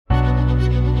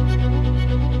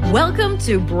Welcome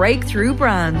to Breakthrough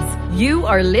Brands. You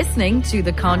are listening to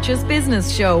The Conscious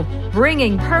Business Show,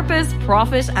 bringing purpose,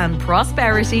 profit, and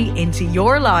prosperity into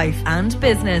your life and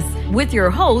business with your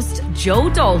host, Joe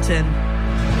Dalton.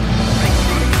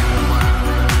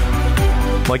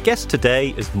 My guest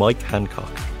today is Mike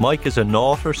Hancock. Mike is an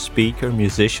author, speaker,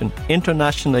 musician,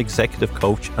 international executive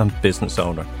coach, and business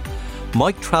owner.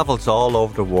 Mike travels all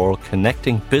over the world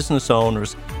connecting business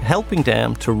owners, helping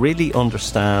them to really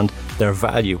understand their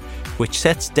value, which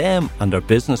sets them and their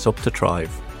business up to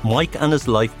thrive. Mike and his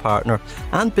life partner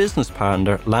and business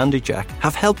partner, Landy Jack,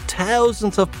 have helped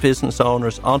thousands of business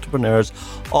owners, entrepreneurs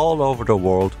all over the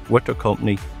world with their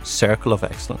company, Circle of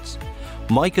Excellence.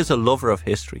 Mike is a lover of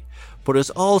history, but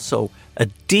is also a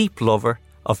deep lover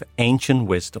of ancient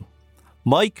wisdom.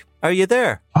 Mike, are you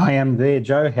there? I am there,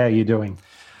 Joe. How are you doing?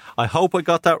 I hope I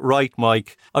got that right,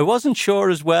 Mike. I wasn't sure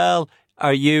as well.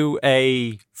 Are you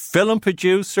a film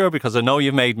producer? Because I know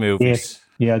you made movies. Yes.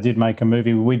 Yeah, I did make a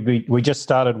movie. We just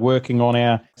started working on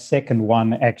our second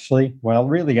one, actually. Well,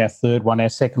 really our third one. Our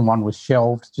second one was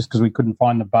shelved just because we couldn't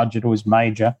find the budget. It was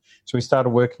major. So we started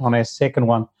working on our second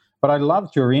one. But I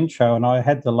loved your intro, and I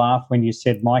had to laugh when you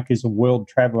said Mike is a world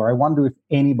traveller. I wonder if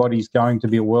anybody's going to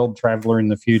be a world traveller in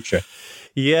the future.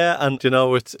 Yeah, and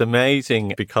it's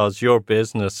amazing because your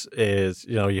business is,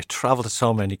 you travel to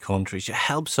so many countries, you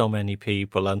help so many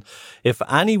people, and if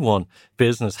anyone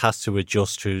business has to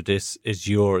adjust to this is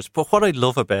yours. But what I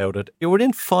love about it, you were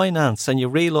in finance and you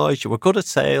realised you were good at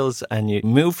sales and you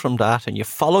moved from that and you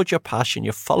followed your passion,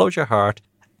 you followed your heart.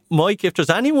 Mike, if there's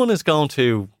anyone who's going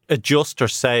to adjust their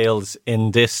sales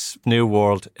in this new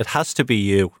world, it has to be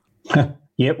you.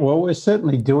 Yeah, well, we're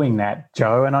certainly doing that,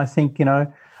 Joe. And I think,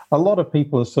 a lot of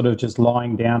people are sort of just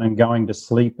lying down and going to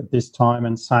sleep at this time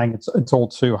and saying it's all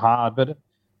too hard. But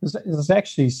there's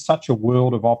actually such a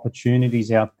world of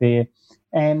opportunities out there.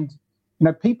 And,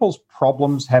 people's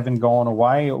problems haven't gone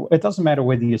away. It doesn't matter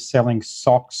whether you're selling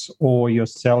socks or you're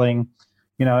selling,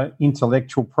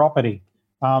 intellectual property.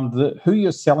 Who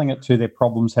you're selling it to, their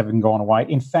problems haven't gone away.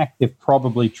 In fact, they've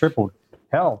probably tripled.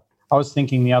 Hell, I was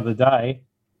thinking the other day,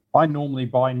 I normally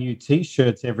buy new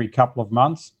T-shirts every couple of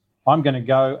months. I'm going to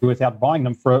go without buying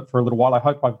them for a little while. I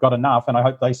hope I've got enough and I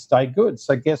hope they stay good.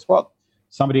 So guess what?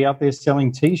 Somebody out there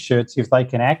selling T-shirts, if they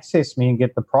can access me and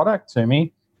get the product to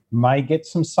me, may get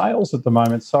some sales at the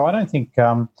moment. So I don't think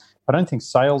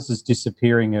sales is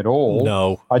disappearing at all.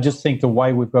 No. I just think the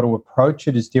way we've got to approach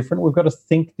it is different. We've got to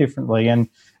think differently. And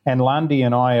Landy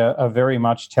and I are very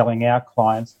much telling our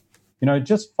clients,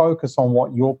 just focus on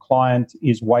what your client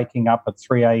is waking up at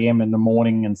 3 a.m. in the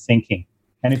morning and thinking.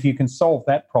 And if you can solve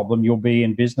that problem, you'll be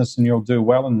in business and you'll do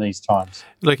well in these times.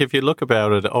 Like if you look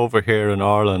about it over here in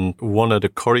Ireland, one of the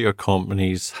courier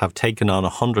companies have taken on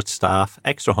 100 staff,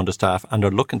 extra 100 staff, and they're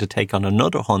looking to take on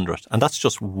another 100. And that's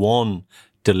just one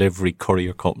delivery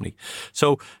courier company.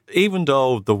 So even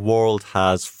though the world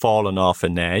has fallen off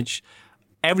an edge,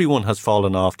 everyone has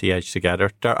fallen off the edge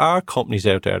together. There are companies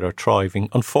out there that are thriving.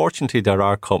 Unfortunately, there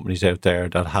are companies out there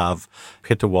that have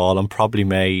hit the wall and probably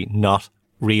may not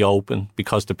reopen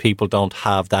because the people don't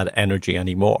have that energy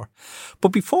anymore. But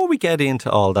before we get into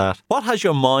all that, what has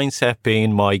your mindset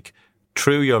been, Mike,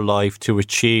 through your life to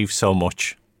achieve so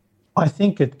much? I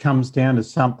think it comes down to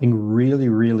something really,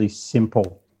 really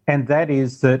simple. And that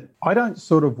is that I don't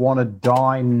sort of want to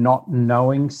die not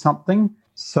knowing something.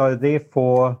 So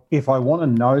therefore, if I want to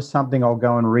know something, I'll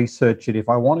go and research it. If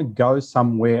I want to go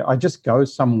somewhere, I just go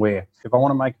somewhere. If I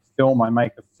want to make a film, I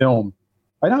make a film.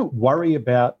 I don't worry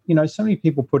about, so many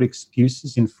people put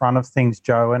excuses in front of things,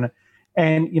 Joe, and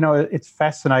it's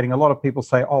fascinating. A lot of people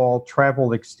say, I'll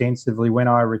travel extensively when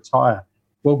I retire.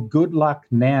 Well, good luck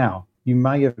now. You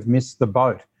may have missed the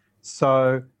boat.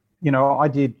 So, I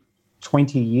did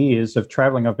 20 years of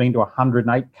traveling. I've been to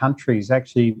 108 countries.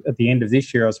 Actually, at the end of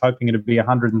this year, I was hoping it'd be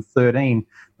 113,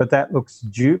 but that looks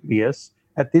dubious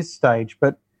at this stage.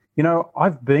 But,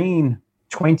 I've been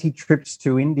 20 trips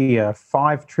to India,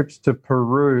 5 trips to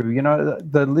Peru,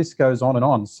 the list goes on and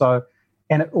on. So,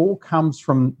 and it all comes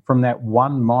from that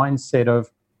one mindset of,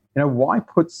 why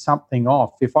put something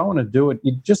off? If I want to do it,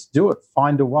 you just do it,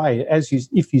 find a way.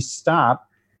 If you start,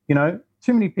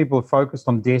 too many people are focused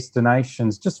on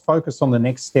destinations, just focus on the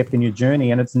next step in your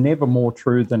journey. And it's never more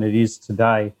true than it is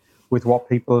today. with what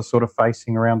people are sort of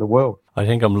facing around the world. I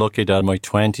think I'm lucky that in my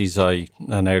 20s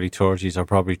and early 30s, I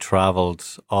probably travelled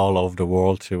all over the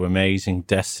world to amazing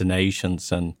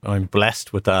destinations, and I'm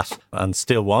blessed with that and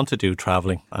still want to do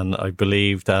travelling. And I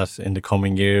believe that in the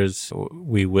coming years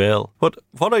we will. But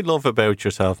what I love about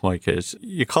yourself, Mike, is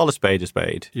you call a spade a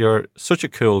spade. You're such a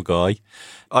cool guy.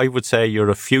 I would say you're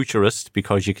a futurist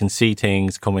because you can see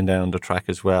things coming down the track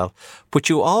as well. But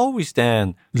you always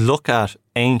then look at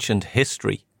ancient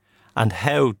history and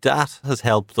how that has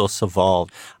helped us evolve.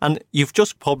 And you've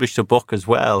just published a book as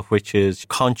well, which is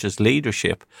Conscious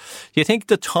Leadership. Do you think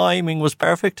the timing was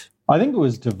perfect? I think it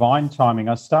was divine timing.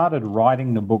 I started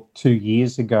writing the book 2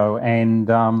 years ago, and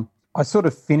I sort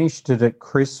of finished it at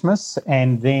Christmas,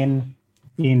 and then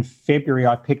in February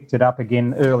I picked it up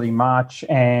again early March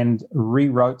and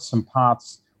rewrote some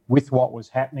parts with what was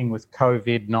happening with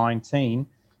COVID-19.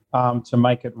 To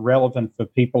make it relevant for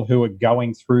people who are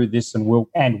going through this and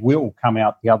will come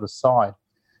out the other side.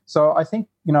 So I think,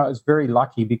 I was very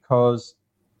lucky because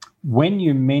when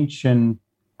you mention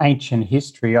ancient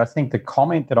history, I think the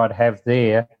comment that I'd have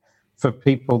there for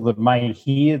people that may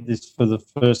hear this for the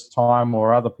first time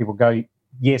or other people go,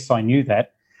 yes, I knew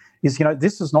that, is,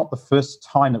 this is not the first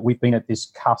time that we've been at this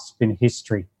cusp in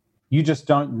history. You just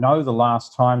don't know the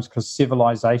last times because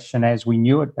civilization as we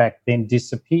knew it back then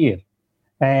disappeared.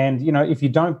 And, if you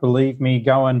don't believe me,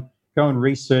 go and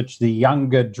research the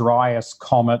Younger Dryas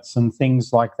comets and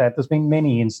things like that. There's been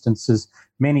many instances,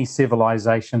 many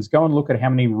civilizations. Go and look at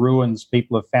how many ruins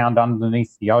people have found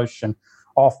underneath the ocean,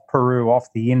 off Peru,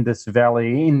 off the Indus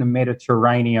Valley, in the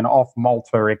Mediterranean, off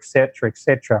Malta,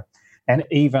 etc., and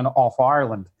even off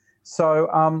Ireland.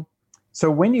 So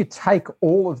when you take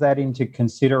all of that into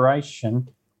consideration,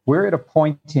 we're at a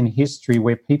point in history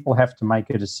where people have to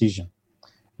make a decision.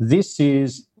 This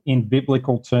is, in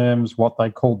biblical terms, what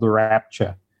they call the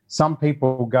rapture. Some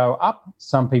people go up,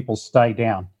 some people stay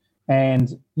down.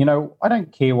 And, I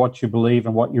don't care what you believe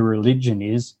and what your religion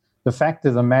is. The fact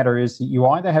of the matter is that you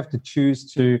either have to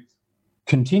choose to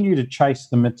continue to chase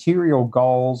the material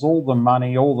goals, all the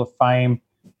money, all the fame,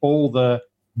 all the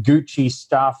Gucci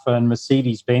stuff and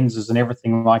Mercedes Benzes and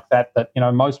everything like that,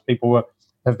 most people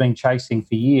have been chasing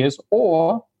for years,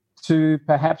 or to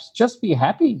perhaps just be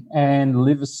happy and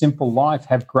live a simple life,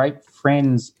 have great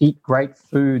friends, eat great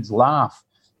foods, laugh,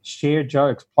 share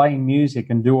jokes, play music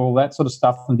and do all that sort of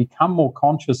stuff and become more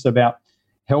conscious about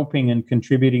helping and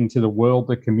contributing to the world,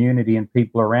 the community and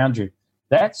people around you.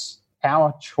 That's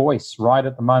our choice right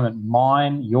at the moment,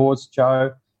 mine, yours,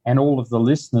 Joe, and all of the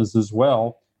listeners as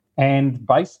well. And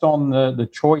based on the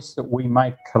choice that we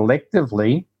make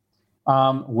collectively,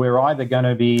 we're either going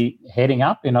to be heading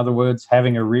up, in other words,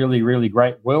 having a really, really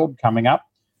great world coming up,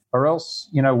 or else,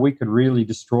 we could really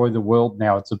destroy the world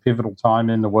now. It's a pivotal time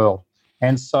in the world.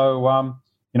 And so,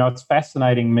 it's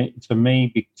fascinating to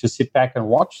me to sit back and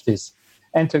watch this.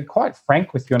 And to quite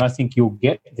frank with you, and I think you'll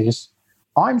get this,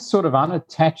 I'm sort of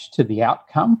unattached to the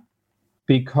outcome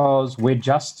because we're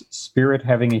just spirit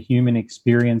having a human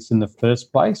experience in the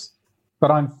first place.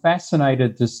 But I'm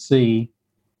fascinated to see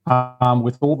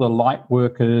with all the light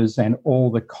workers and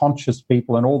all the conscious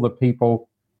people and all the people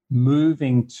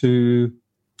moving to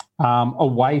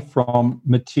away from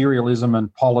materialism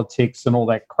and politics and all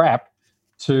that crap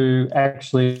to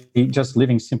actually just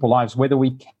living simple lives, whether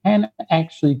we can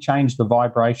actually change the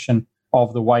vibration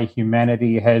of the way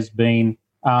humanity has been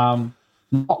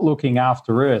not looking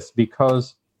after Earth,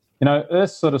 because,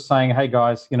 Earth's sort of saying, hey,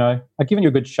 guys, I've given you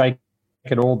a good shake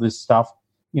at all this stuff.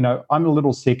 I'm a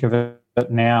little sick of it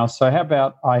now. So how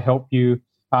about I help you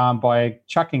by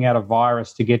chucking out a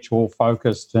virus to get you all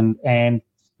focused and then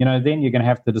you're going to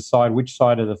have to decide which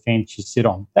side of the fence you sit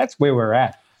on. That's where we're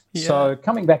at. Yeah. So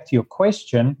coming back to your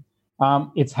question,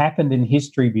 it's happened in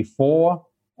history before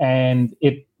and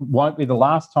it won't be the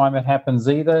last time it happens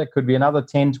either. It could be another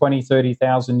 10, 20,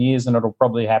 30,000 years and it'll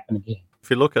probably happen again. If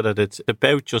you look at it, it's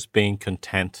about just being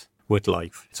content with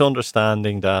life. It's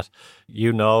understanding that,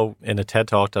 in a TED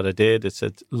Talk that I did, it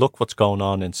said, look what's going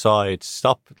on inside.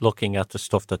 Stop looking at the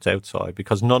stuff that's outside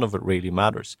because none of it really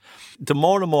matters. The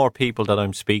more and more people that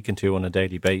I'm speaking to on a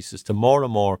daily basis, the more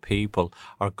and more people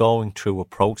are going through a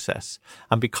process.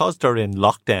 And because they're in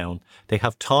lockdown, they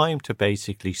have time to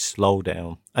basically slow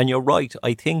down. And you're right.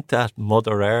 I think that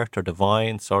Mother Earth or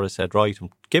Divine sort of said, right, I'm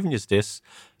giving you this.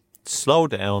 Slow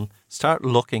down, start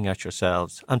looking at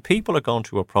yourselves. And people are going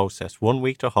through a process. 1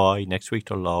 week they're high, next week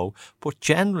they're low. But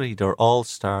generally they're all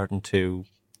starting to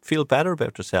feel better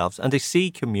about themselves and they see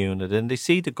community and they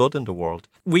see the good in the world.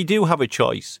 We do have a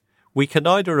choice. We can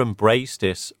either embrace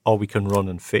this or we can run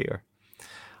in fear.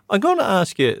 I'm going to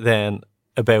ask you then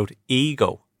about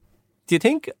ego. Do you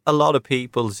think a lot of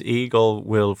people's ego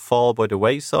will fall by the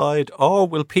wayside, or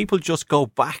will people just go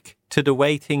back to the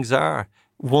way things are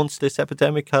once this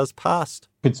epidemic has passed?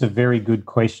 It's a very good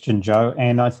question, Joe.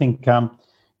 And I think,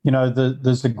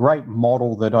 there's a great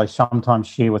model that I sometimes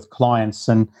share with clients,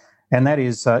 and that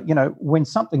is, when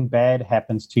something bad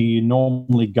happens to you, you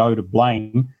normally go to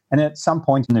blame. And at some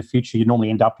point in the future, you normally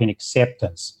end up in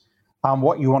acceptance.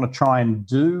 What you want to try and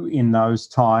do in those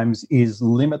times is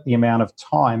limit the amount of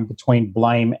time between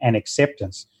blame and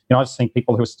acceptance. I've seen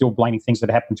people who are still blaming things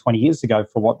that happened 20 years ago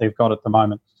for what they've got at the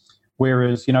moment.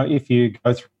 Whereas, if you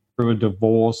go through a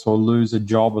divorce or lose a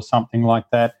job or something like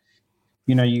that,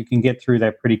 you can get through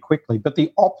that pretty quickly. But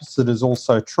the opposite is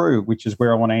also true, which is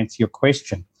where I want to answer your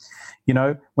question.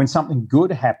 When something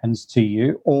good happens to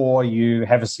you, or you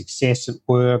have a success at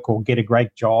work or get a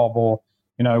great job, or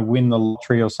win the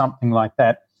lottery or something like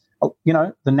that,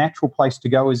 the natural place to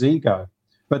go is ego.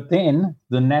 But then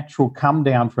the natural come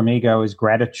down from ego is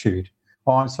gratitude.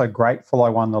 Oh, I'm so grateful I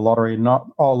won the lottery, not,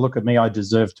 oh, look at me, I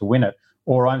deserve to win it.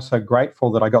 Or I'm so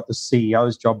grateful that I got the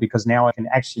CEO's job because now I can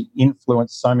actually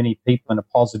influence so many people in a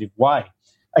positive way.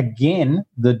 Again,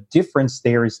 the difference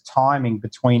there is timing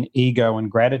between ego and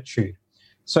gratitude.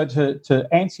 So to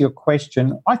answer your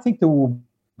question, I think there will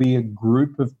be a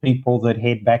group of people that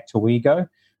head back to ego.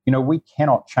 We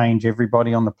cannot change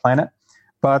everybody on the planet,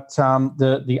 but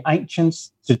the ancient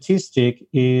statistic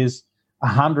is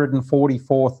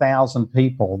 144,000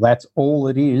 people. That's all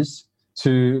it is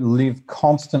to live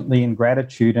constantly in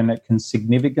gratitude, and it can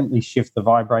significantly shift the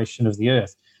vibration of the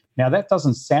earth. Now, that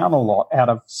doesn't sound a lot out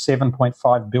of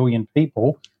 7.5 billion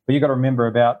people, but you've got to remember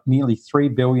about nearly 3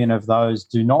 billion of those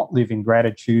do not live in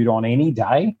gratitude on any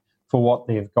day for what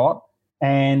they've got.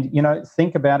 And,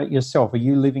 think about it yourself. Are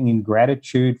you living in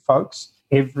gratitude, folks,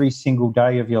 every single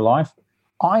day of your life?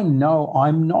 I know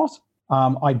I'm not.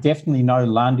 I definitely know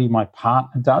Landi, my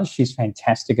partner, does. She's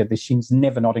fantastic at this. She's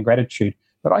never not in gratitude,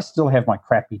 but I still have my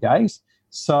crappy days.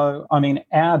 So,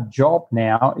 our job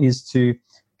now is to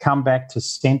come back to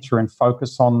center and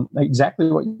focus on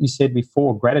exactly what you said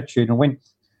before, gratitude. And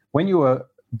when you were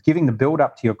giving the build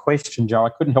up to your question, Joe, I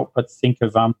couldn't help but think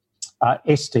of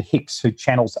Esther Hicks, who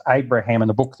channels Abraham in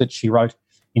the book that she wrote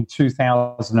in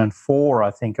 2004, I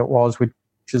think it was, which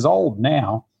is old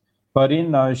now. But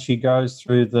in those, she goes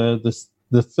through the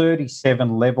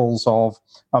 37 levels of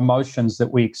emotions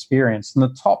that we experience. And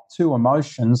the top two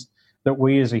emotions that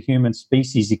we as a human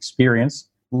species experience,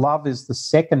 love is the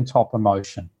second top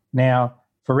emotion. Now,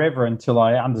 forever until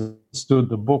I understood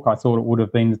the book, I thought it would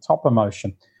have been the top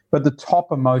emotion. But the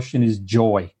top emotion is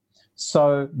joy.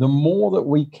 So the more that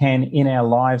we can in our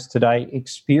lives today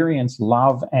experience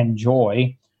love and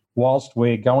joy whilst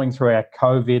we're going through our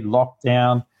COVID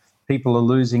lockdown, people are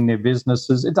losing their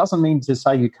businesses. It doesn't mean to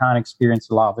say you can't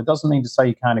experience love. It doesn't mean to say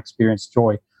you can't experience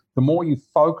joy. The more you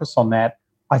focus on that,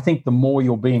 I think the more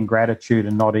you'll be in gratitude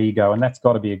and not ego, and that's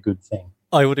got to be a good thing.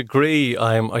 I would agree.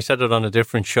 I said it on a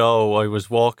different show. I was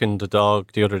walking the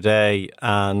dog the other day,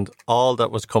 and all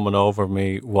that was coming over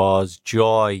me was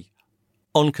joy,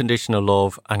 unconditional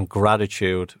love and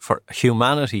gratitude for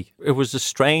humanity. It was a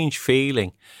strange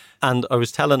feeling. And I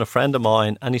was telling a friend of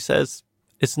mine, and he says,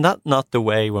 isn't that not the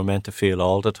way we're meant to feel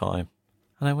all the time?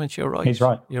 And I went, you're right. He's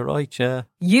right. You're right, yeah.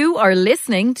 You are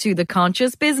listening to The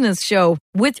Conscious Business Show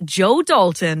with Joe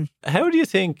Dalton. How do you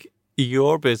think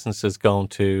your business is going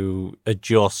to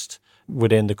adjust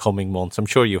within the coming months? I'm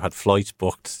sure you had flights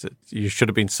booked. You should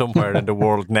have been somewhere in the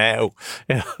world now.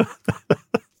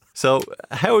 So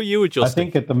how are you adjusting? I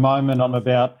think at the moment I'm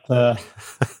about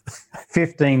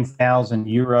 15,000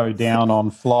 euro down on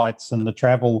flights, and the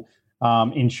travel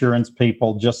insurance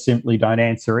people just simply don't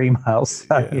answer emails.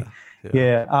 So,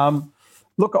 yeah.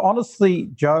 Look, honestly,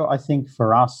 Joe, I think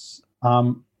for us,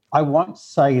 I won't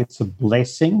say it's a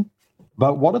blessing,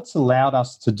 but what it's allowed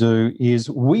us to do is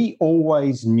we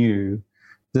always knew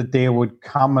that there would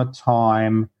come a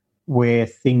time where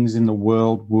things in the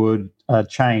world would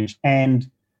change.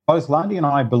 And both Landi and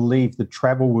I believe that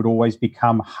travel would always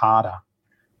become harder.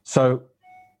 So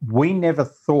we never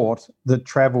thought that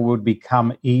travel would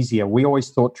become easier. We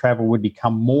always thought travel would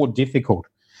become more difficult.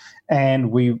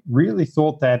 And we really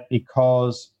thought that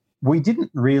because we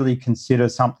didn't really consider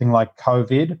something like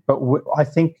COVID, but I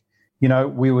think,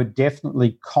 we were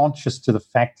definitely conscious to the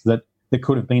fact that there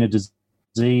could have been a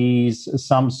disease,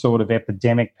 some sort of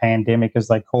epidemic, pandemic, as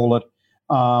they call it.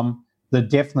 There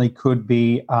definitely could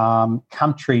be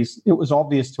countries. It was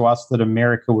obvious to us that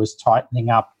America was tightening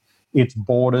up its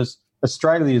borders.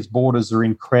 Australia's borders are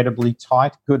incredibly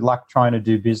tight. Good luck trying to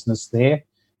do business there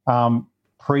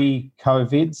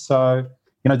pre-COVID. So,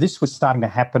 this was starting to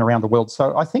happen around the world.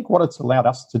 So I think what it's allowed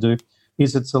us to do,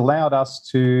 is it's allowed us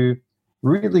to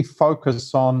really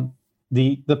focus on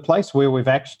the place where we've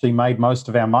actually made most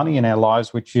of our money in our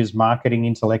lives, which is marketing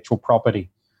intellectual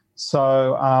property.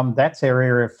 So that's our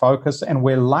area of focus. And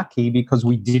we're lucky because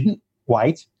we didn't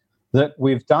wait, that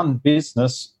we've done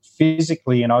business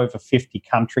physically in over 50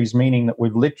 countries, meaning that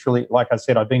we've literally, like I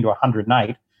said, I've been to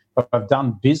 108, but I've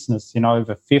done business in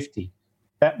over 50.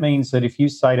 That means that if you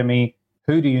say to me,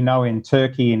 who do you know in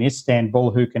Turkey, in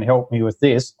Istanbul, who can help me with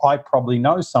this? I probably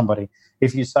know somebody.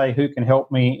 If you say, who can help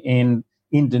me in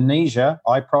Indonesia,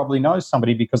 I probably know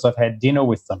somebody because I've had dinner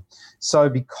with them. So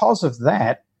because of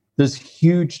that, there's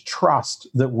huge trust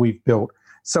that we've built.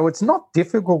 So it's not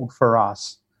difficult for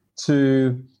us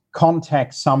to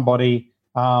contact somebody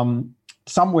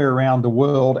somewhere around the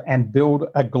world and build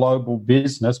a global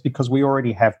business because we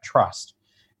already have trust.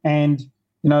 And,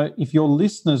 you know, if your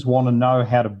listeners want to know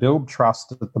how to build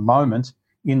trust at the moment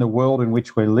in the world in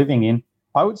which we're living in,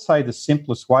 I would say the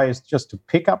simplest way is just to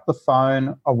pick up the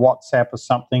phone, a WhatsApp or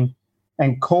something,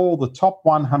 and call the top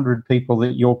 100 people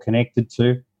that you're connected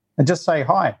to and just say,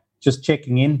 hi, just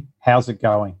checking in, how's it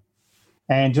going?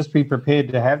 And just be prepared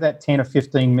to have that 10 or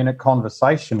 15-minute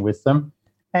conversation with them.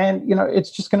 And, you know,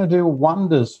 it's just going to do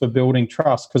wonders for building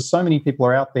trust because so many people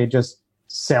are out there just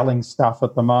selling stuff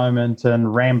at the moment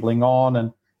and rambling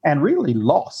on and really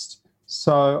lost.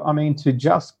 So, I mean, to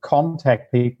just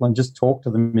contact people and just talk to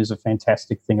them is a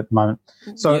fantastic thing at the moment.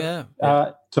 So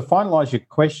to finalize your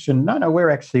question, no,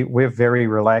 we're very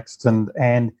relaxed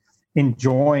and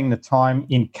enjoying the time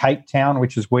in Cape Town,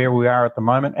 which is where we are at the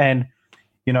moment. And,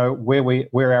 you know,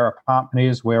 where our apartment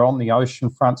is, we're on the ocean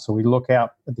front. So we look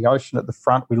out at the ocean at the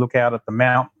front, we look out at the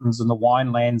mountains and the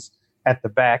winelands at the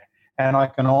back. And I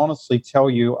can honestly tell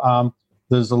you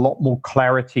there's a lot more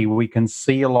clarity. We can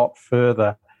see a lot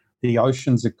further. The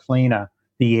oceans are cleaner.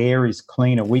 The air is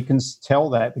cleaner. We can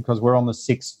tell that because we're on the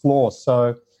 6th floor.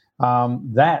 So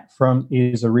that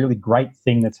is a really great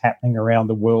thing that's happening around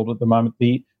the world at the moment.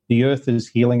 The earth is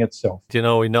healing itself. You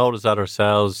know, we notice that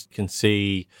ourselves, can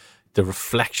see the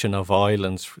reflection of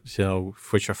islands, you know,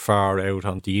 which are far out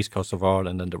on the east coast of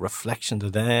Ireland, and the reflection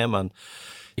of them, and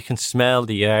you can smell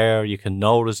the air, you can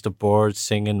notice the birds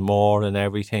singing more and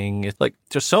everything. It's like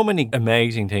there's so many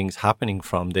amazing things happening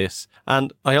from this.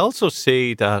 And I also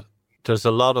see that there's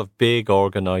a lot of big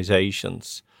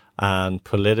organizations and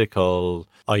political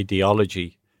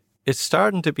ideology. It's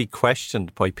starting to be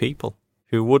questioned by people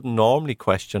who wouldn't normally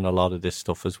question a lot of this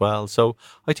stuff as well. So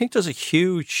I think there's a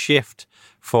huge shift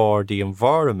for the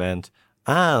environment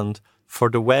and for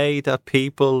the way that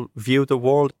people view the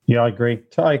world. Yeah, I agree.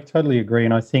 I totally agree.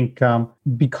 And I think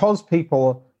because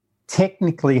people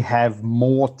technically have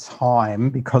more time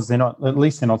because they're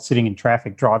not sitting in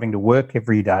traffic driving to work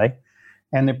every day,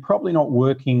 and they're probably not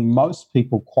working, most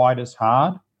people, quite as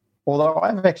hard. Although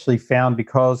I've actually found,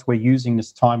 because we're using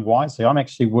this time wisely, I'm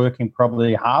actually working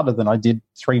probably harder than I did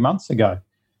 3 months ago,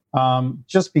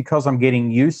 just because I'm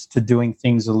getting used to doing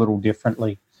things a little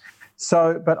differently.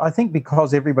 So, but I think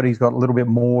because everybody's got a little bit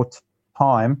more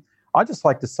time, I just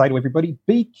like to say to everybody,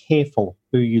 be careful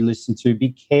who you listen to, be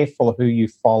careful who you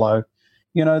follow.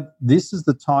 You know, this is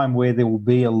the time where there will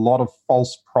be a lot of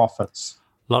false prophets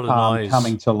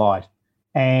coming to light.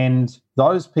 And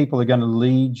those people are going to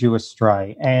lead you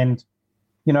astray. And,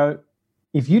 you know,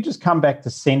 if you just come back to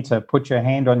center, put your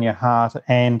hand on your heart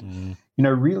and, you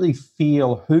know, really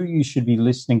feel who you should be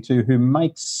listening to, who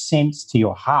makes sense to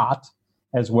your heart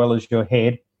as well as your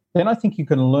head, then I think you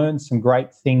can learn some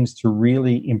great things to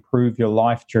really improve your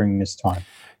life during this time.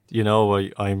 You know,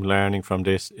 I'm learning from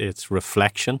this. It's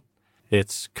reflection,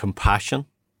 it's compassion,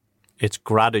 it's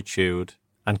gratitude,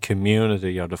 and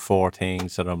community are the 4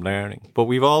 things that I'm learning. But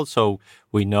we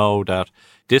know that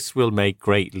this will make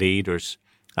great leaders.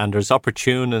 And there's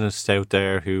opportunists out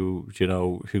there who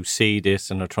see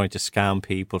this and are trying to scam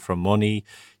people for money.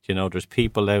 You know, there's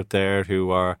people out there who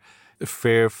are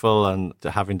fearful and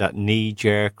having that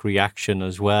knee-jerk reaction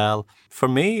as well. For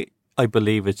me, I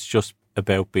believe it's just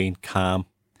about being calm,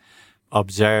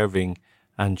 observing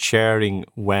and sharing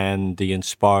when the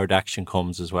inspired action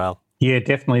comes as well. Yeah,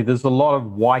 definitely. There's a lot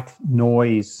of white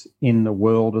noise in the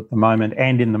world at the moment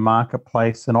and in the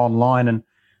marketplace and online. And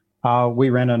we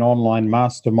ran an online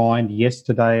mastermind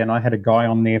yesterday, and I had a guy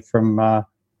on there from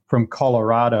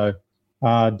Colorado,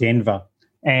 Denver.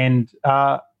 And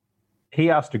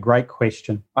he asked a great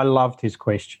question. I loved his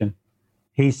question.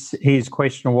 His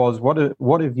question was,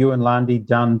 what have you and Landy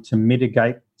done to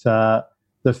mitigate the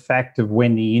fact of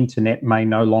when the internet may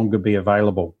no longer be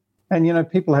available? And, you know,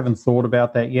 people haven't thought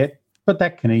about that yet. But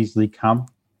that can easily come.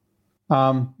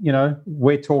 You know,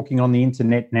 we're talking on the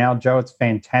internet now, Joe. It's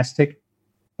fantastic,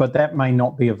 but that may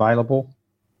not be available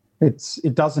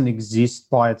It doesn't exist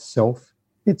by itself.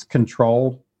 It's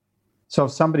controlled. So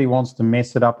if somebody wants to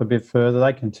mess it up a bit further,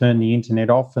 they can turn the internet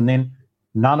off, and then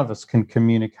none of us can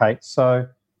communicate. So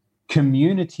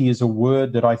community is a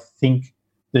word that I think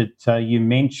that you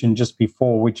mentioned just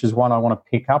before, which is one I want to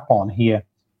pick up on here.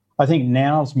 I think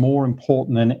now is more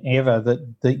important than ever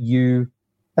that you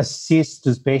assist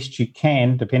as best you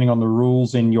can, depending on the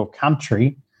rules in your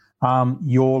country,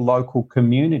 your local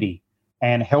community,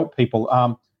 and help people.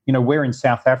 We're in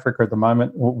South Africa at the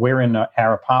moment. We're in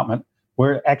our apartment.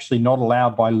 We're actually not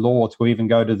allowed by law to even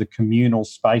go to the communal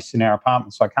space in our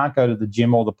apartment. So I can't go to the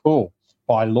gym or the pool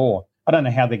by law. I don't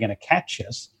know how they're going to catch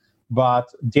us, but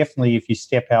definitely if you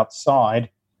step outside,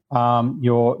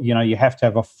 you have to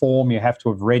have a form, you have to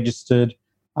have registered.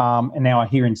 And now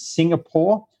here in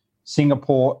Singapore,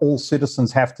 all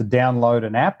citizens have to download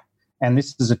an app, and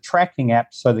this is a tracking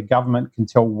app so the government can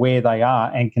tell where they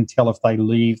are and can tell if they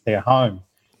leave their home.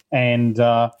 And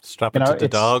strap it to the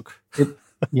dog.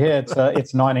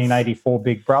 It's 1984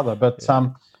 Big Brother, but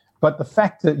the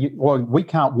fact that we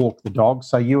can't walk the dog,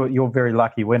 so you're very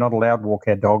lucky. We're not allowed to walk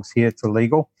our dogs here; it's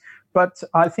illegal. But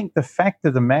I think the fact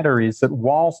of the matter is that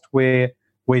whilst we're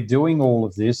doing all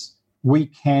of this, we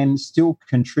can still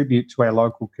contribute to our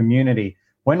local community.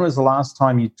 When was the last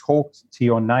time you talked to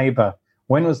your neighbour?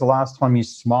 When was the last time you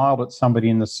smiled at somebody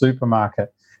in the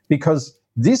supermarket? Because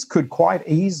this could quite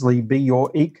easily be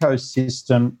your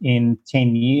ecosystem in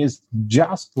 10 years,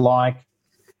 just like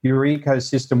your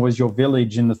ecosystem was your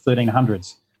village in the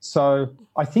 1300s. So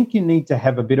I think you need to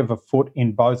have a bit of a foot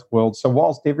in both worlds. So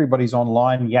whilst everybody's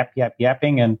online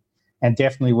yapping, and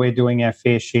definitely we're doing our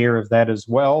fair share of that as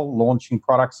well, launching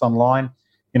products online.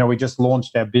 We just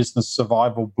launched our business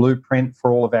survival blueprint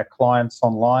for all of our clients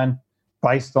online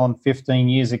based on 15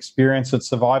 years experience at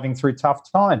surviving through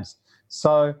tough times.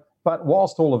 So, but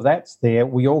whilst all of that's there,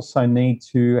 we also need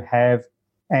to have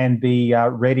and be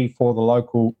ready for the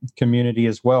local community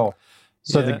as well.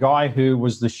 So the guy who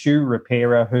was the shoe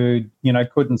repairer who,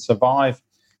 couldn't survive,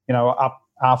 up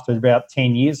after about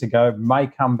 10 years ago may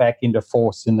come back into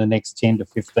force in the next 10 to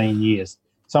 15 years.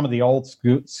 Some of the old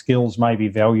skills may be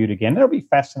valued again. It'll be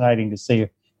fascinating to see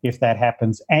if that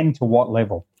happens and to what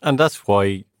level. And that's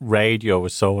why radio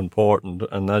is so important.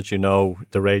 And as you know,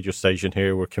 the radio station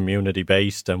here, we're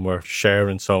community-based and we're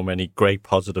sharing so many great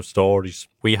positive stories.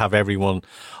 We have everyone,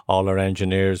 all our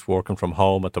engineers working from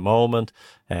home at the moment,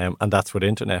 and that's with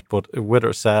internet. But with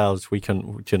ourselves, we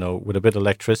can, with a bit of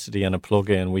electricity and a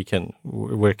plug-in,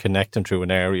 we're connecting through an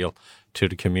aerial to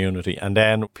the community. And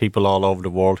then people all over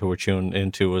the world who are tuning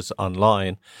into us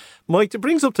online. Mike, it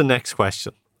brings up the next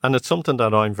question. And it's something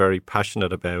that I'm very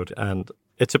passionate about, and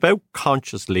it's about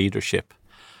conscious leadership.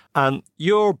 And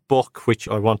your book, which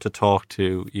I want to talk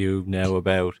to you now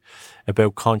about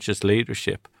conscious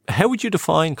leadership, how would you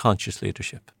define conscious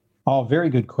leadership? Oh, very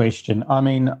good question. I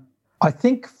mean, I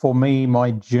think for me,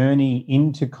 my journey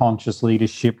into conscious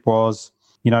leadership was,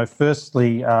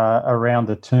 firstly, around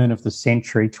the turn of the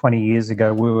century, 20 years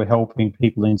ago, we were helping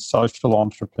people in social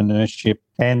entrepreneurship.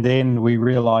 And then we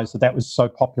realized that was so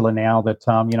popular now that,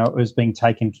 it was being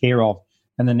taken care of.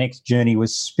 And the next journey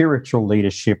was spiritual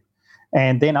leadership.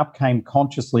 And then up came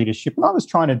conscious leadership. And I was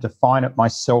trying to define it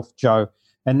myself, Joe.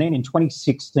 And then in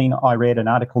 2016, I read an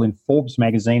article in Forbes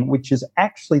magazine, which is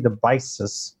actually the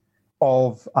basis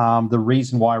of the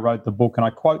reason why I wrote the book. And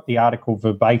I quote the article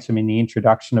verbatim in the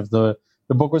introduction of the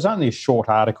book. It was only a short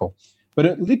article, but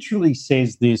it literally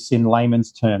says this in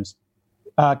layman's terms.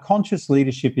 Conscious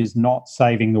leadership is not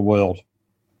saving the world.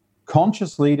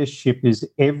 Conscious leadership is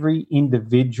every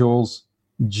individual's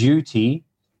duty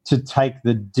to take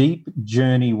the deep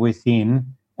journey within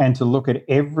and to look at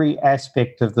every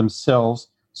aspect of themselves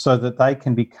so that they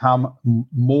can become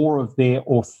more of their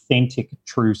authentic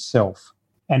true self.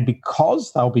 And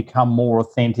because they'll become more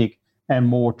authentic and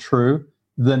more true,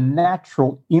 the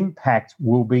natural impact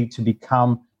will be to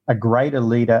become a greater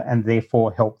leader and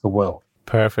therefore help the world.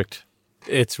 Perfect.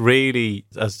 It's really,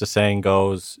 as the saying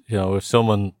goes, if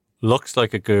someone looks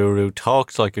like a guru,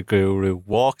 talks like a guru,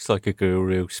 walks like a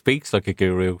guru, speaks like a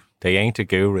guru, they ain't a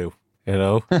guru,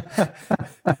 How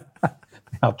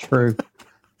true.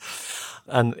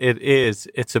 And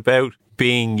it's about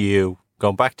being you.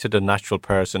 Going back to the natural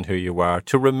person who you are,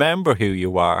 to remember who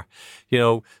you are,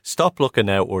 stop looking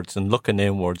outwards and looking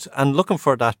inwards and looking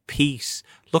for that peace,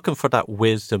 looking for that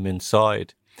wisdom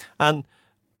inside. And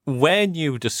when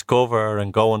you discover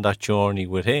and go on that journey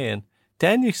within,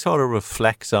 then you sort of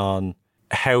reflect on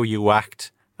how you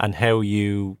act and how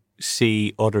you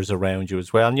see others around you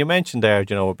as well. And you mentioned there,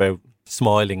 about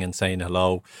smiling and saying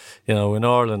hello. In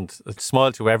Ireland, I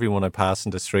smile to everyone I pass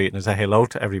in the street and I say hello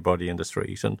to everybody in the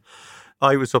street. And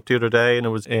I was up the other day and I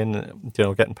was in,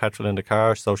 getting petrol in the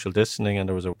car, social distancing, and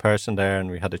there was a person there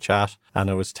and we had a chat and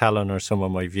I was telling her some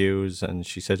of my views and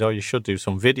she said, oh, you should do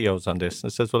some videos on this. And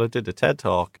I says, well, I did a TED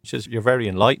talk. She says, you're very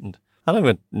enlightened. And I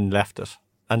went and left it.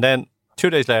 And then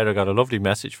 2 days later, I got a lovely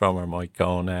message from her, Mike,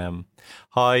 going,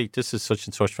 hi, this is such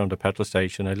and such from the petrol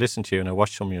station. I listened to you and I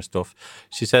watched some of your stuff.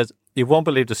 She says, you won't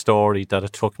believe the story that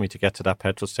it took me to get to that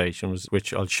petrol station,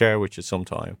 which I'll share with you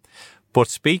sometime. But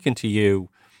speaking to you,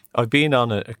 I've been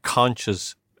on a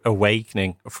conscious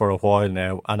awakening for a while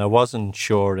now, and I wasn't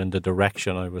sure in the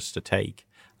direction I was to take.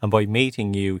 And by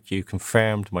meeting you, you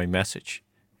confirmed my message.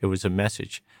 It was a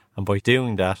message. And by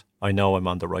doing that, I know I'm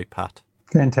on the right path.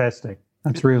 Fantastic.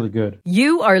 That's really good.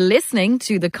 You are listening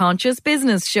to The Conscious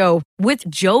Business Show with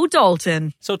Joe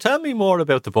Dalton. So tell me more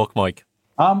about the book, Mike.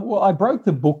 Well, I broke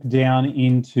the book down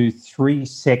into 3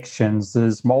 sections.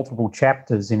 There's multiple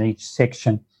chapters in each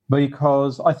section.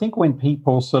 Because I think when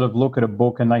people sort of look at a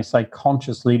book and they say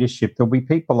conscious leadership, there'll be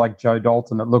people like Joe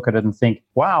Dalton that look at it and think,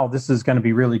 wow, this is going to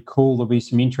be really cool. There'll be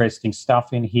some interesting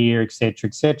stuff in here, et cetera,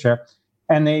 et cetera.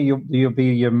 And there you'll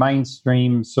be your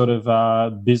mainstream sort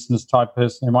of business type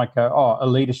person who might go, oh, a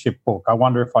leadership book. I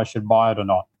wonder if I should buy it or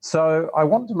not. So I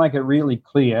want to make it really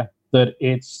clear that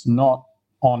it's not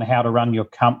on how to run your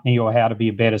company or how to be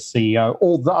a better CEO,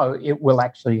 although it will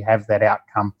actually have that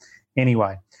outcome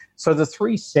anyway. So the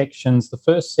 3 sections, the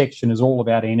first section is all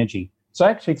about energy. So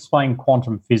I actually explain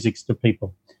quantum physics to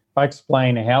people. I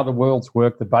explain how the worlds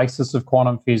work, the basis of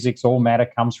quantum physics. All matter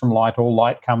comes from light, all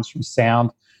light comes from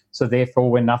sound. So therefore,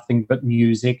 we're nothing but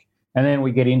music. And then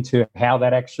we get into how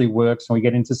that actually works, and we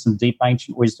get into some deep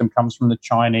ancient wisdom comes from the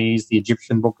Chinese, the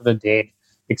Egyptian Book of the Dead,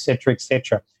 et cetera, et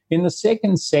cetera. In the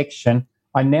second section,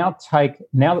 now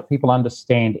that people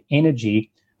understand energy,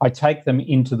 I take them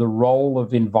into the role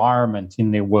of environment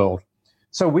in their world.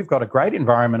 So we've got a great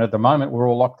environment at the moment. We're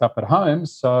all locked up at home.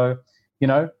 So,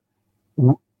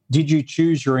 did you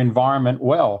choose your environment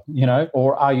well,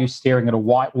 or are you staring at a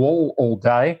white wall all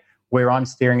day where I'm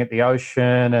staring at the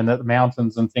ocean and at the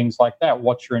mountains and things like that?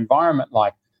 What's your environment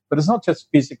like? But it's not just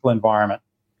physical environment.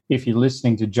 If you're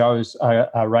listening to Joe's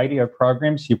radio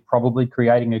programs, you're probably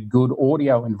creating a good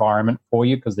audio environment for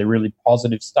you because they're really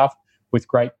positive stuff with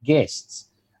great guests.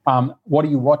 What are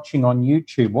you watching on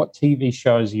YouTube? What TV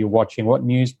shows are you watching? What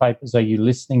newspapers are you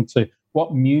listening to?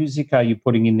 What music are you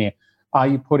putting in there? Are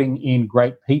you putting in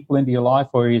great people into your life,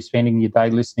 or are you spending your day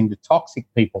listening to toxic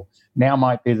people? Now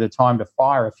might be the time to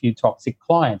fire a few toxic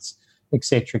clients, et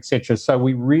cetera, et cetera. So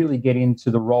we really get into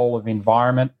the role of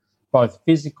environment, both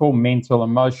physical, mental,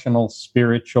 emotional,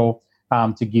 spiritual,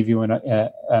 to give you an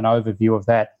overview of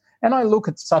that. And I look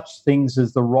at such things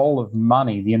as the role of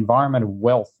money, the environment of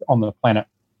wealth on the planet.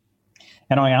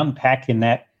 And I unpack in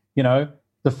that,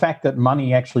 the fact that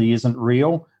money actually isn't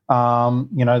real,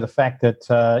 the fact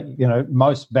that,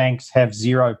 most banks have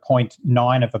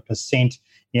 0.9%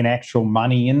 in actual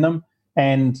money in them,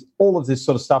 and all of this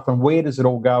sort of stuff. And where does it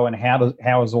all go, and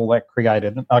how is all that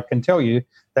created? And I can tell you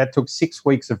that took 6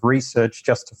 weeks of research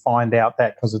just to find out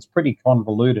that, because it's pretty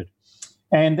convoluted.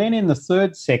 And then in the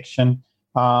third section,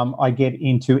 I get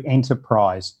into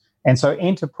enterprise. And so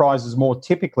enterprise is more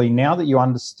typically, now that you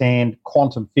understand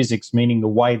quantum physics, meaning the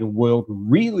way the world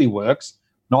really works,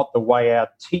 not the way our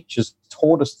teachers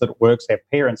taught us that it works, our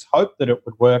parents hoped that it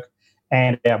would work,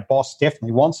 and our boss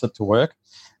definitely wants it to work.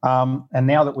 And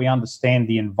now that we understand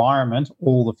the environment,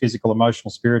 all the physical,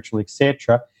 emotional, spiritual,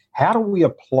 etc., how do we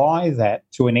apply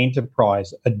that to an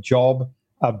enterprise, a job,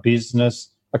 a business,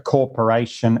 a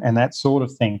corporation, and that sort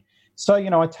of thing? So,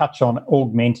 I touch on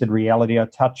augmented reality, I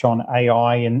touch on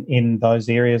AI in those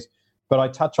areas, but I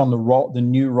touch on the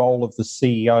new role of the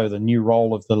CEO, the new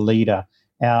role of the leader,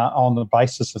 on the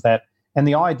basis of that. And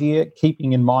the idea,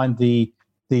 keeping in mind the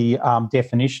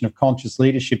definition of conscious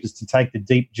leadership, is to take the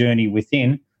deep journey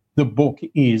within. The book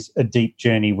is a deep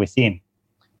journey within.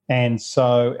 And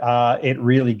so it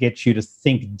really gets you to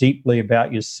think deeply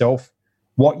about yourself,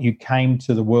 what you came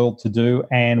to the world to do,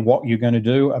 and what you're going to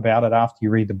do about it after you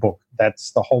read the book.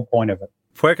 That's the whole point of it.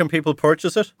 Where can people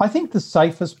purchase it? I think the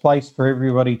safest place for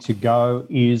everybody to go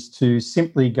is to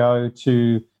simply go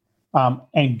to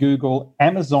and Google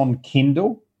Amazon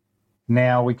Kindle.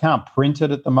 Now, we can't print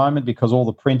it at the moment because all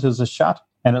the printers are shut,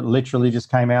 and it literally just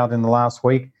came out in the last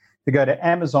week. To go to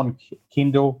Amazon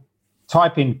Kindle,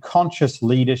 type in conscious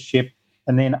leadership,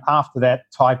 and then after that,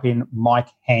 type in Mike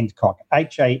Handcock,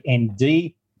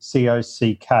 Handcock.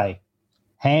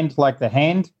 Hand like the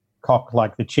hand, cock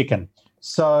like the chicken.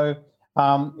 So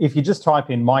if you just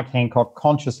type in Mike Handcock,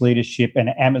 conscious leadership, and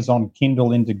Amazon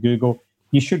Kindle into Google,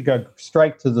 you should go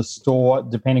straight to the store,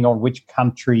 depending on which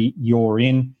country you're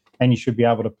in, and you should be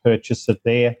able to purchase it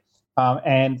there.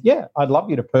 And yeah, I'd love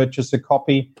you to purchase a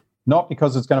copy, not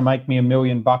because it's going to make me $1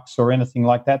 million or anything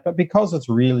like that, but because it's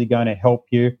really going to help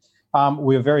you.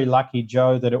 We were very lucky,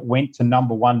 Joe, that it went to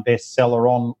 #1 bestseller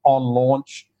on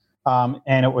launch,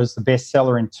 and it was the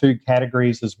bestseller in 2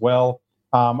 categories as well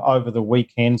over the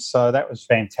weekend. So that was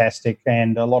fantastic,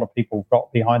 and a lot of people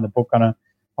got behind the book, and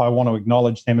I want to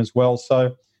acknowledge them as well.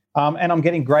 So, and I'm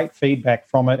getting great feedback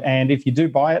from it. And if you do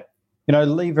buy it,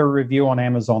 leave a review on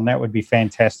Amazon. That would be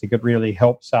fantastic. It really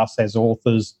helps us as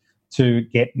authors to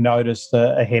get noticed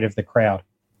ahead of the crowd.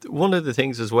 One of the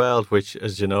things as well, which,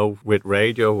 as you know, with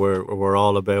radio, we're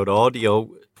all about audio.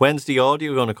 When's the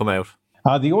audio going to come out?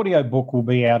 The audio book will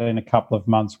be out in a couple of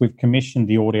months. We've commissioned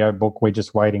the audio book. We're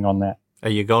just waiting on that. Are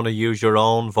you going to use your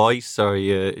own voice, or are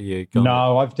you going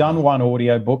No, I've done one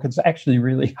audio book. It's actually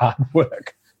really hard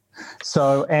work.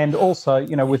 So, and also,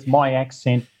 with my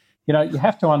accent, you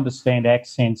have to understand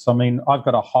accents. I mean, I've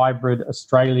got a hybrid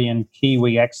Australian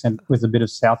Kiwi accent with a bit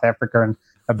of South Africa and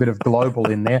a bit of global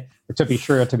in there, to be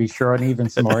sure, and even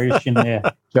some Irish in there,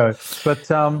 Joe. But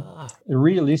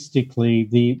realistically,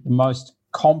 the most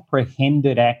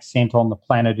comprehended accent on the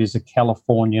planet is a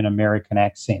Californian American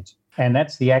accent. And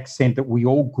that's the accent that we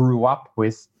all grew up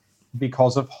with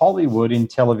because of Hollywood in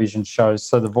television shows.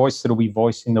 So the voice that will be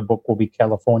voicing the book will be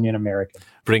Californian American.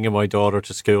 Bringing my daughter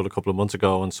to school a couple of months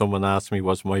ago, and someone asked me,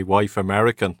 was my wife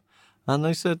American? And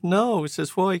I said, no. He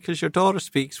says, why? Because your daughter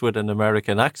speaks with an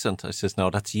American accent. I says, no,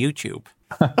 that's YouTube.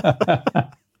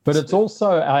 But it's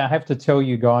also, I have to tell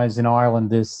you guys, in Ireland,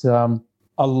 there's a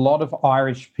lot of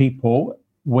Irish people,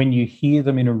 when you hear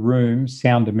them in a room,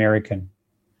 sound American.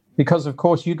 Because, of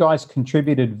course, you guys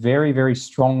contributed very, very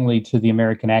strongly to the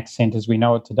American accent as we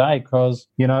know it today, because,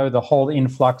 the whole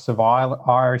influx of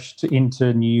Irish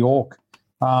into New York,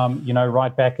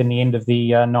 right back in the end of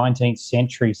the 19th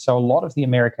century. So a lot of the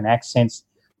American accent's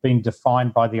been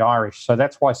defined by the Irish. So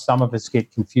that's why some of us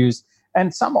get confused.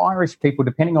 And some Irish people,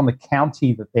 depending on the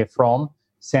county that they're from,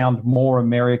 sound more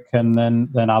American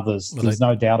than others. There's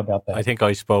no doubt about that. I think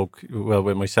I spoke,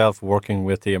 with myself working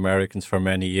with the Americans for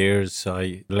many years.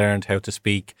 I learned how to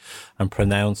speak and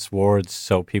pronounce words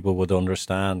so people would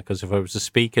understand. Because if I was to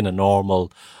speak in a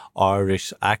normal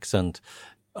Irish accent,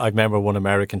 I remember one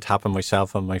American tapping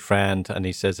myself and my friend, and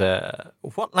he says,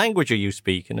 what language are you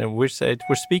speaking? And we said,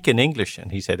 we're speaking English.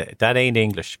 And he said, that ain't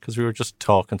English, because we were just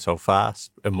talking so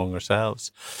fast among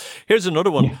ourselves. Here's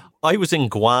another one. Yeah. I was in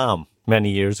Guam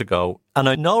many years ago, and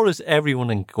I noticed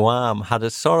everyone in Guam had a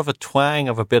sort of a twang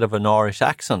of a bit of an Irish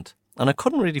accent, and I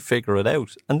couldn't really figure it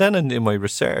out. And then in my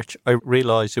research, I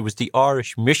realised it was the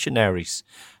Irish missionaries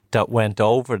that went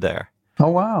over there. Oh,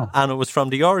 wow. And it was from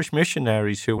the Irish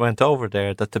missionaries who went over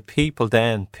there that the people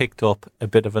then picked up a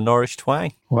bit of an Irish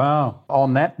twang. Wow.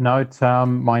 On that note,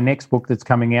 my next book that's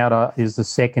coming out is the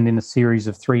second in a series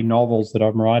of 3 novels that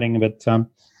I'm writing. But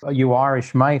you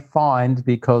Irish may find,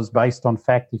 because based on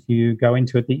fact, if you go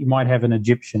into it, that you might have an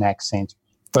Egyptian accent.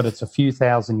 But it's a few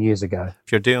thousand years ago.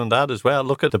 If you're doing that as well,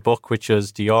 look at the book, which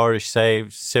is The Irish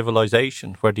Saved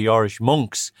Civilization, where the Irish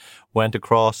monks went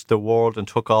across the world and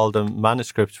took all the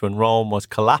manuscripts when Rome was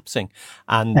collapsing.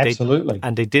 And Absolutely.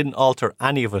 They didn't alter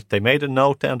any of it. They made a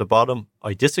note down the bottom,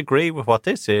 I disagree with what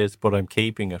this is, but I'm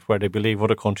keeping it, where they believe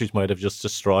other countries might have just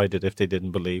destroyed it if they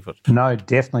didn't believe it. No,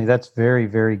 definitely. That's very,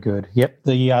 very good. Yep.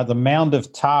 The Mound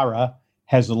of Tara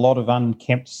has a lot of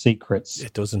unkept secrets.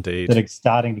 It does indeed. That are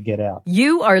starting to get out.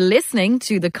 You are listening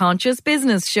to The Conscious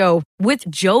Business Show with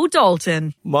Joe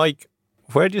Dalton. Mike,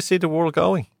 where do you see the world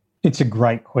going? It's a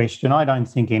great question. I don't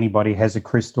think anybody has a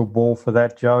crystal ball for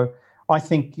that, Joe. I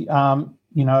think,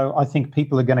 I think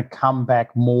people are going to come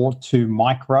back more to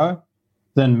micro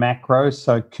than macro.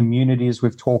 So community, as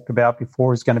we've talked about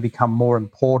before, is going to become more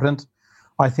important.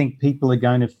 I think people are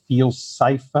going to feel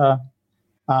safer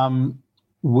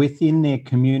within their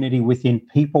community, within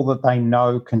people that they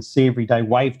know, can see every day,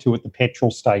 wave to at the petrol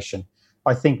station.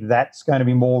 I think that's going to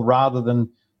be more, rather than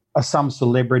some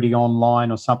celebrity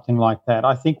online or something like that.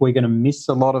 I think we're going to miss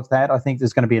a lot of that. I think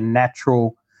there's going to be a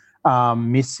natural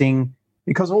missing,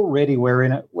 because already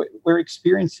we're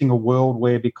experiencing a world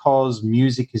where, because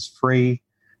music is free,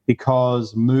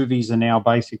 because movies are now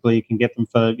basically, you can get them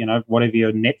for, whatever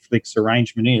your Netflix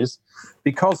arrangement is.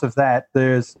 Because of that,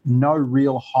 there's no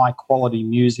real high-quality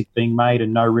music being made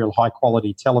and no real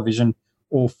high-quality television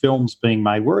or films being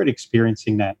made. We're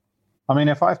experiencing that. I mean,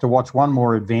 if I have to watch one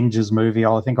more Avengers movie,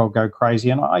 I think I'll go crazy.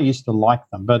 And I used to like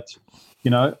them. But,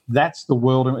 that's the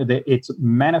world. It's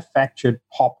manufactured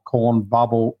popcorn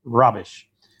bubble rubbish.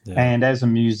 Yeah. And as a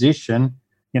musician,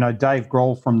 Dave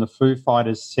Grohl from the Foo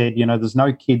Fighters said, there's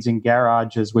no kids in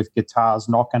garages with guitars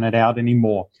knocking it out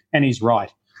anymore. And he's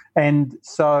right. And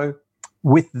so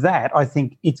with that, I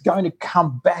think it's going to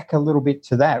come back a little bit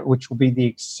to that, which will be the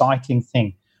exciting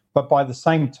thing. But by the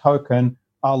same token,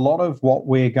 a lot of what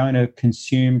we're going to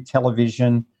consume,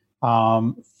 television,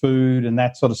 food and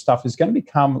that sort of stuff, is going to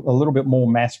become a little bit more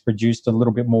mass-produced, a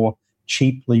little bit more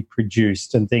cheaply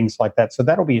produced and things like that. So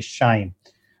that'll be a shame.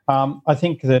 I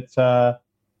think that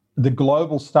the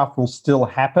global stuff will still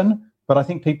happen, but I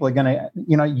think people are going to,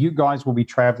 you guys will be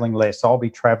traveling less. I'll be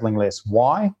traveling less.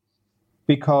 Why?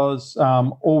 Because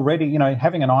already,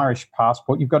 having an Irish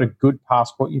passport, you've got a good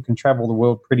passport, you can travel the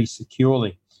world pretty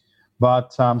securely.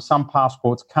 But some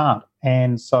passports can't.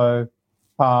 And so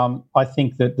I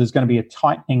think that there's going to be a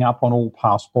tightening up on all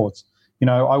passports.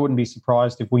 I wouldn't be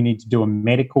surprised if we need to do a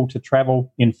medical to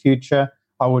travel in future.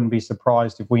 I wouldn't be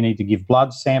surprised if we need to give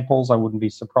blood samples. I wouldn't be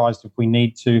surprised if we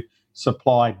need to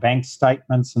supply bank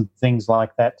statements and things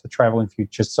like that to travel in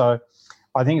future. So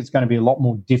I think it's going to be a lot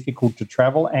more difficult to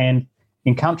travel. And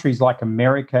in countries like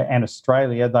America and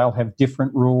Australia, they'll have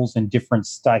different rules in different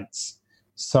states.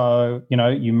 So,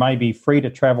 you may be free to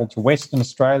travel to Western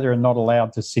Australia and not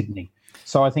allowed to Sydney.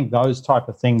 So I think those type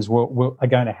of things are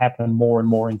going to happen more and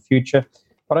more in future.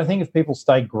 But I think if people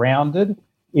stay grounded,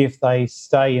 if they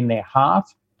stay in their heart,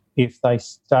 if they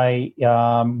stay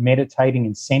meditating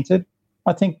and centered,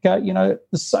 I think, there's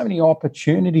so many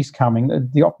opportunities coming.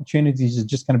 The opportunities are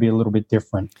just going to be a little bit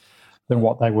different than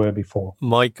what they were before.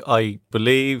 Mike, I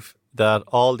believe that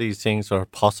all these things are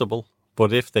possible,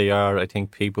 but if they are, I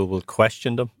think people will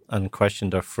question them and question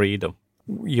their freedom.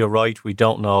 You're right, we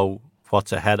don't know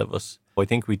what's ahead of us. I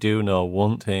think we do know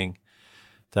one thing,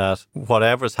 that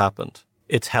whatever's happened,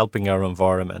 it's helping our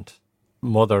environment.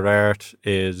 Mother Earth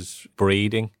is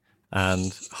breathing,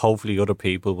 and hopefully other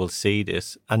people will see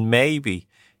this, and maybe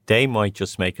they might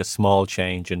just make a small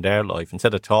change in their life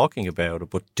instead of talking about it,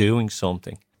 but doing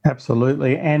something.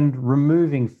 Absolutely, and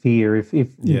removing fear. If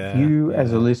you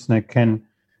as a listener can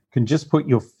just put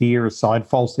your fear aside,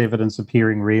 false evidence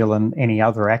appearing real, and any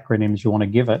other acronyms you want to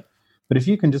give it, but if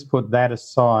you can just put that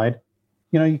aside,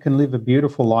 you can live a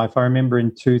beautiful life. I remember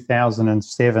in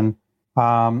 2007.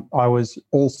 I was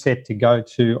all set to go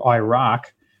to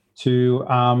Iraq to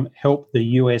help the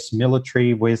US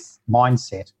military with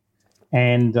mindset.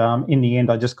 And in the end,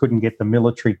 I just couldn't get the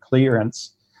military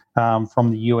clearance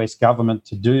from the US government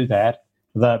to do that.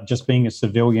 Just being a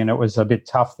civilian, it was a bit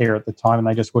tough there at the time, and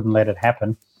they just wouldn't let it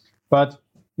happen. But,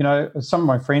 some of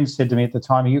my friends said to me at the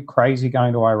time, "Are you crazy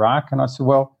going to Iraq?" And I said,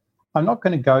 well, I'm not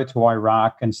going to go to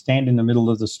Iraq and stand in the middle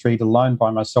of the street alone by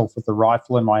myself with a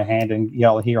rifle in my hand and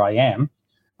yell, "Here I am."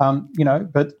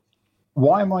 But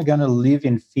why am I going to live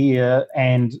in fear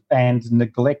and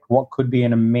neglect what could be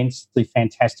an immensely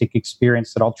fantastic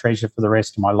experience that I'll treasure for the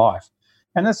rest of my life?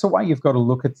 And that's the way you've got to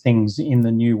look at things in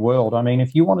the new world. I mean,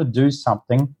 if you want to do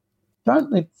something,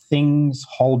 don't let things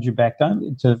hold you back. Don't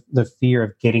let the fear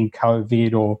of getting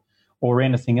COVID or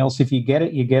anything else. If you get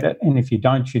it, you get it. And if you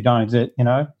don't, you don't.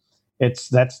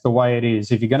 That's the way it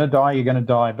is. If you're going to die, you're going to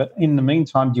die. But in the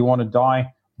meantime, do you want to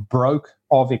die broke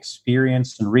of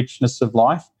experience and richness of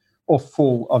life, or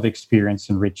full of experience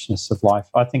and richness of life?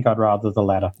 I think I'd rather the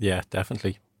latter. Yeah,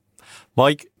 definitely.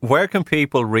 Mike, where can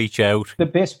people reach out? The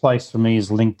best place for me is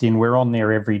LinkedIn. We're on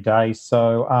there every day.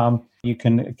 So you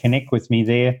can connect with me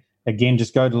there. Again,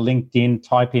 just go to LinkedIn,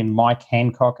 type in Mike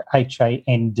Hancock, HANDCOCK,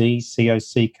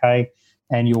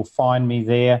 and you'll find me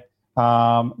there.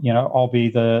 I'll be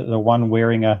the one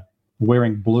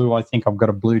wearing blue. I think I've got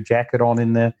a blue jacket on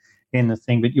in the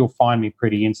thing, but you'll find me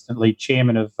pretty instantly.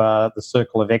 Chairman of the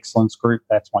Circle of Excellence Group.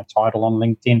 That's my title on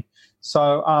LinkedIn.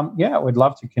 So, I would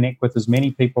love to connect with as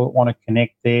many people that want to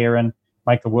connect there and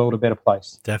make the world a better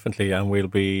place. Definitely. And we'll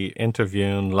be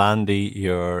interviewing Landy,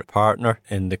 your partner,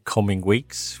 in the coming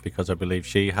weeks, because I believe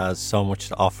she has so much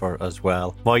to offer as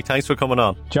well. Mike, thanks for coming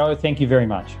on. Joe, thank you very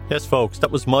much. Yes, folks, that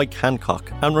was Mike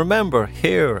Hancock. And remember,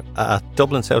 here at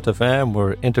Dublin South FM,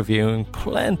 we're interviewing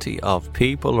plenty of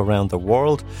people around the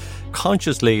world,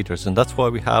 conscious leaders, and that's why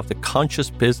we have the Conscious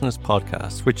Business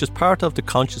Podcast, which is part of the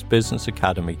Conscious Business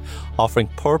Academy, offering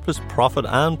purpose, profit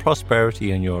and prosperity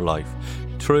in your life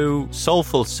through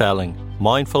soulful selling,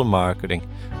 mindful marketing,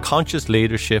 conscious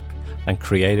leadership and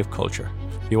creative culture.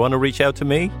 If you want to reach out to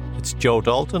me, it's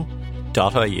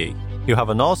joedalton.ie. You have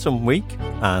an awesome week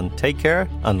and take care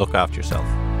and look after yourself.